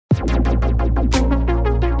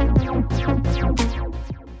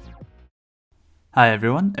Hi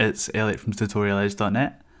everyone, it's Elliot from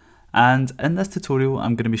tutorialedge.net, and in this tutorial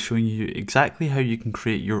I'm going to be showing you exactly how you can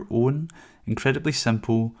create your own incredibly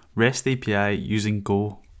simple REST API using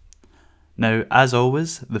Go. Now, as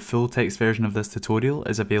always, the full text version of this tutorial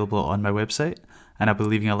is available on my website, and I'll be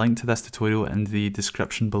leaving a link to this tutorial in the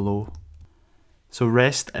description below. So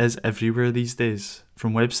REST is everywhere these days,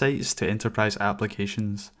 from websites to enterprise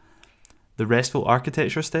applications. The RESTful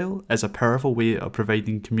architecture style is a powerful way of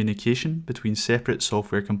providing communication between separate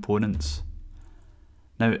software components.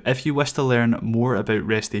 Now, if you wish to learn more about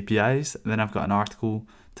REST APIs, then I've got an article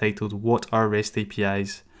titled "What are REST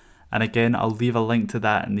APIs?" and again, I'll leave a link to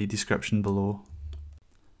that in the description below.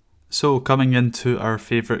 So, coming into our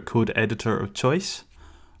favourite code editor of choice,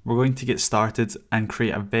 we're going to get started and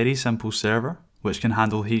create a very simple server which can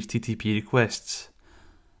handle HTTP requests.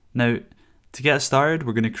 Now, to get started,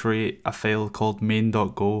 we're going to create a file called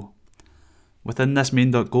main.go. Within this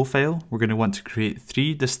main.go file, we're going to want to create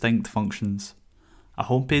three distinct functions. A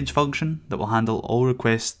homepage function that will handle all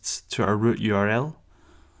requests to our root URL,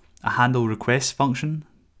 a handle request function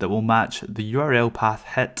that will match the URL path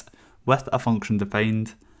hit with a function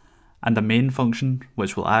defined, and a main function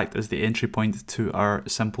which will act as the entry point to our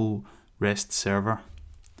simple REST server.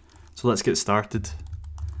 So let's get started.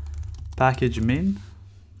 Package main.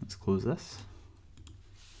 Let's close this.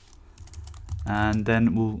 And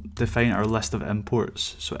then we'll define our list of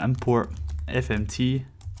imports. So import fmt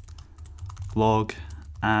log,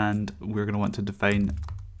 and we're going to want to define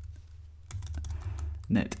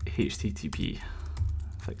net HTTP.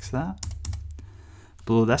 Fix that.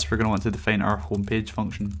 Below this, we're going to want to define our homepage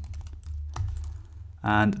function.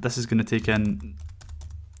 And this is going to take in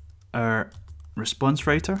our response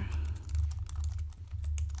writer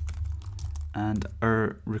and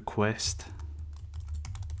our request.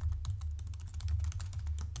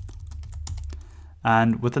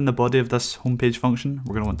 And within the body of this homepage function,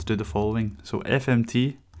 we're going to want to do the following. So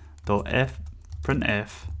fmt.printf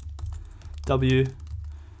w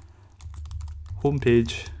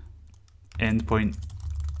homepage endpoint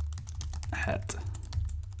hit.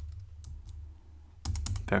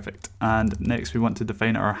 Perfect. And next we want to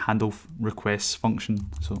define our handle requests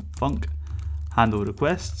function. So func handle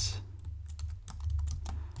requests.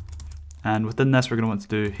 And within this, we're going to want to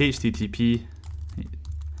do HTTP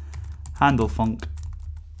handle func,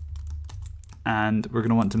 and we're going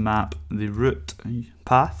to want to map the root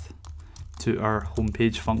path to our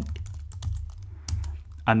homepage func.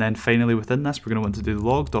 And then finally within this, we're going to want to do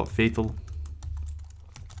log.fatal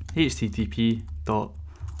http.listen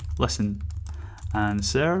and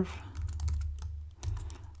serve,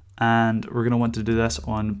 and we're going to want to do this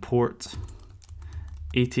on port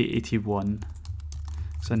 8081.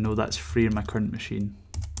 So I know that's free in my current machine.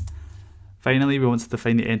 Finally, we want to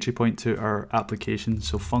define the entry point to our application,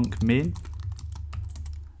 so func main,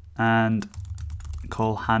 and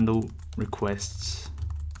call handle requests.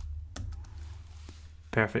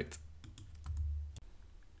 Perfect.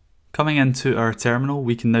 Coming into our terminal,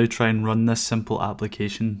 we can now try and run this simple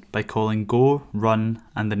application by calling go, run,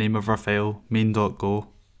 and the name of our file, main.go.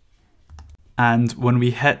 And when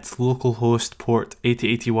we hit localhost port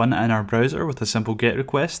 8081 in our browser with a simple GET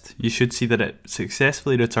request, you should see that it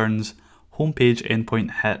successfully returns homepage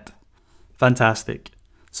endpoint hit. Fantastic.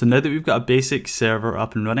 So now that we've got a basic server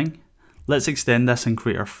up and running, let's extend this and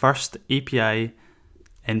create our first API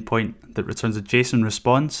endpoint that returns a JSON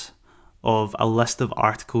response of a list of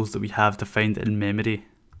articles that we have defined in memory.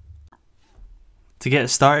 To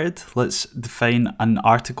get started, let's define an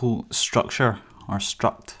article structure or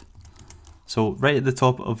struct. So right at the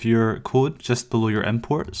top of your code, just below your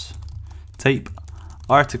imports, type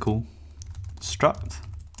article struct,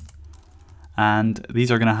 and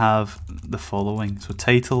these are going to have the following. So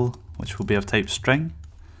title, which will be of type string,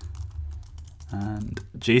 and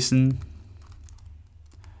JSON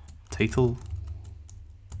title.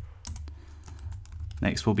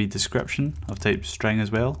 Next will be description of type string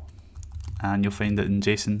as well, and you'll find it in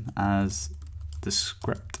JSON as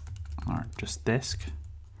descript or just desk.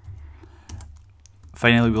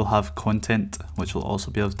 Finally, we'll have content, which will also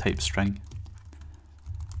be of type string,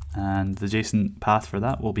 and the JSON path for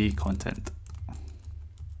that will be content.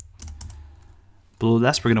 Below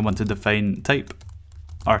this, we're going to want to define type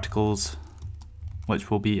articles, which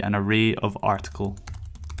will be an array of article.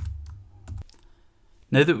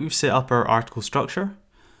 Now that we've set up our article structure,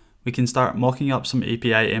 we can start mocking up some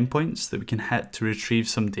API endpoints that we can hit to retrieve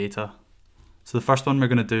some data. So the first one we're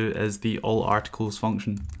going to do is the all articles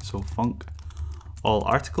function. So func all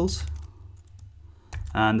articles,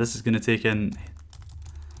 and this is going to take in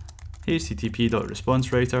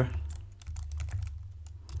http.responseWriter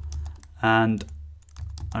and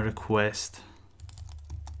a request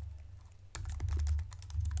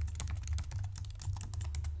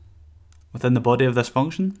Within the body of this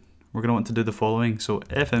function, we're going to want to do the following. So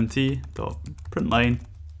fmt.println,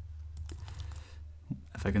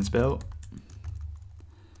 if I can spell,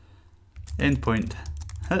 endpoint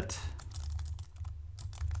hit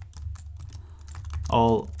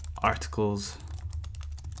all articles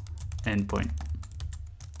endpoint.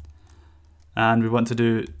 And we want to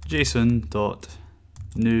do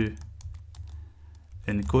json.new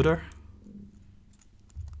encoder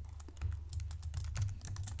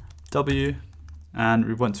w, and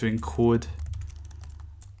we want to encode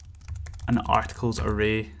an articles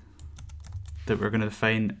array that we're going to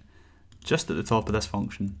define just at the top of this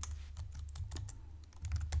function.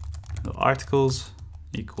 So articles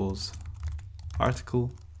equals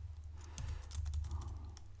article,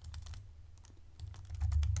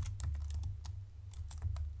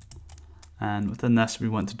 and within this we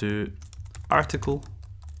want to do article,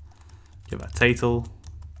 give it a title,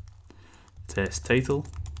 test title,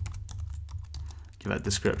 give it a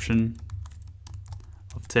description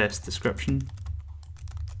of test description,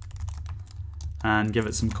 and give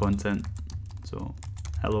it some content, so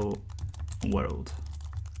hello world.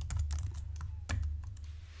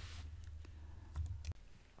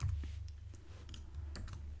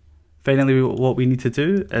 Finally, what we need to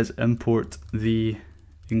do is import the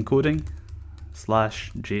encoding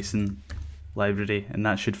 /JSON library, and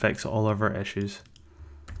that should fix all of our issues.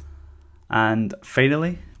 And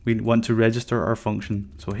finally, we want to register our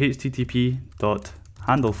function. So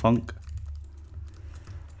http://handlefunc,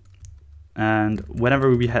 and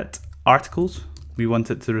whenever we hit articles, we want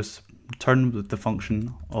it to return with the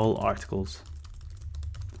function all articles,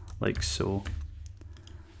 like so.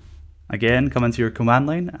 Again, come into your command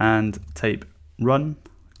line and type run,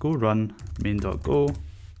 go run main.go.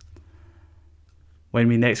 When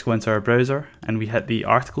we next go into our browser and we hit the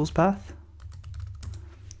articles path,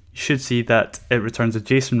 you should see that it returns a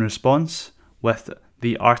JSON response with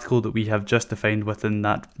the article that we have just defined within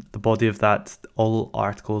the body of that all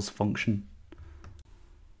articles function.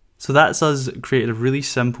 So that's us created a really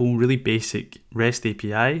simple, really basic REST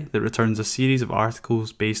API that returns a series of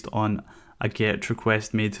articles based on a GET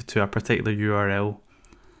request made to a particular URL.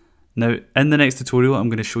 Now, in the next tutorial, I'm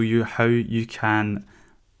going to show you how you can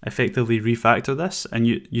effectively refactor this and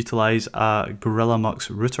utilize a Gorilla Mux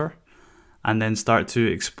router, and then start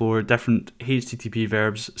to explore different HTTP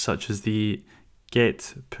verbs such as the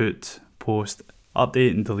get, put, post, update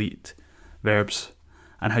and delete verbs,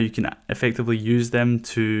 and how you can effectively use them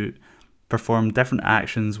to perform different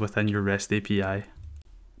actions within your REST API.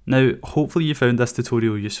 Now, hopefully you found this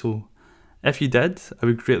tutorial useful. If you did, I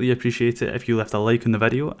would greatly appreciate it if you left a like on the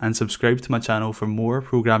video and subscribe to my channel for more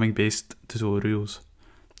programming based tutorials.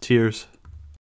 Cheers.